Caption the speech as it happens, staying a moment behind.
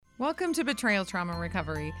Welcome to Betrayal Trauma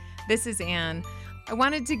Recovery. This is Anne. I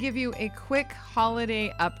wanted to give you a quick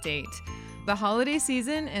holiday update. The holiday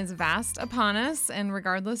season is vast upon us, and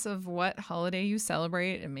regardless of what holiday you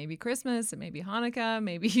celebrate, it may be Christmas, it may be Hanukkah,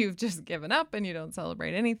 maybe you've just given up and you don't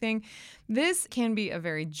celebrate anything. This can be a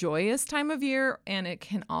very joyous time of year, and it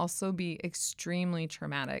can also be extremely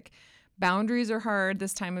traumatic. Boundaries are hard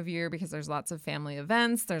this time of year because there's lots of family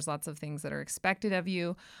events. There's lots of things that are expected of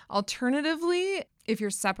you. Alternatively, if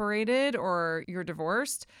you're separated or you're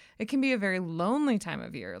divorced, it can be a very lonely time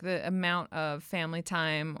of year. The amount of family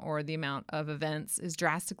time or the amount of events is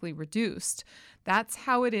drastically reduced. That's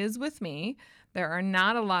how it is with me. There are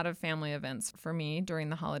not a lot of family events for me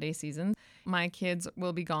during the holiday season. My kids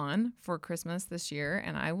will be gone for Christmas this year,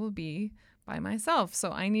 and I will be by myself.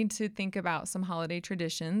 So I need to think about some holiday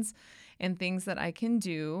traditions and things that I can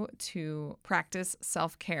do to practice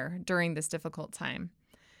self-care during this difficult time.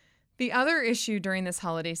 The other issue during this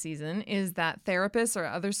holiday season is that therapists or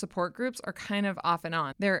other support groups are kind of off and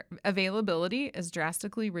on. Their availability is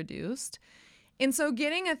drastically reduced. And so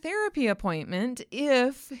getting a therapy appointment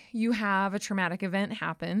if you have a traumatic event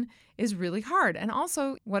happen is really hard. And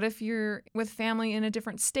also, what if you're with family in a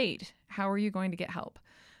different state? How are you going to get help?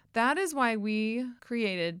 That is why we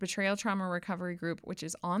created Betrayal Trauma Recovery Group, which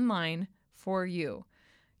is online for you.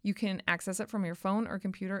 You can access it from your phone or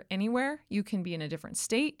computer anywhere. You can be in a different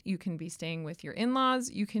state. You can be staying with your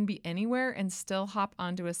in-laws. You can be anywhere and still hop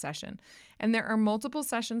onto a session. And there are multiple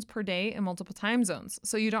sessions per day in multiple time zones.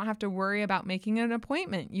 So you don't have to worry about making an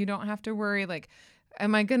appointment. You don't have to worry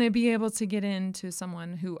am I going to be able to get into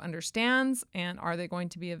someone who understands, and are they going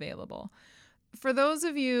to be available? For those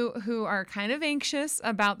of you who are kind of anxious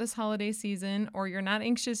about this holiday season, or you're not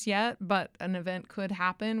anxious yet, but an event could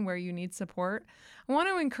happen where you need support, I want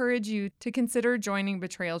to encourage you to consider joining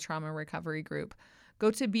Betrayal Trauma Recovery Group.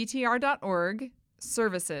 Go to btr.org,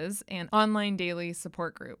 services, and online daily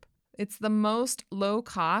support group. It's the most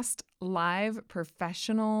low-cost, live,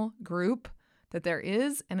 professional group that there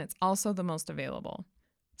is, and it's also the most available.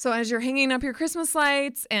 So as you're hanging up your Christmas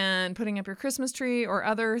lights and putting up your Christmas tree or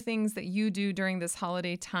other things that you do during this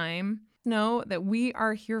holiday time, know that we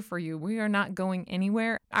are here for you. We are not going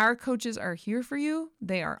anywhere. Our coaches are here for you.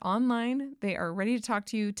 They are online. They are ready to talk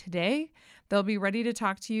to you today. They'll be ready to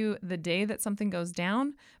talk to you the day that something goes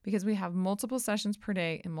down, because we have multiple sessions per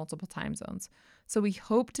day in multiple time zones. So we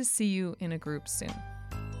hope to see you in a group soon.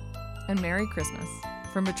 And Merry Christmas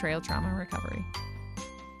from Betrayal Trauma Recovery.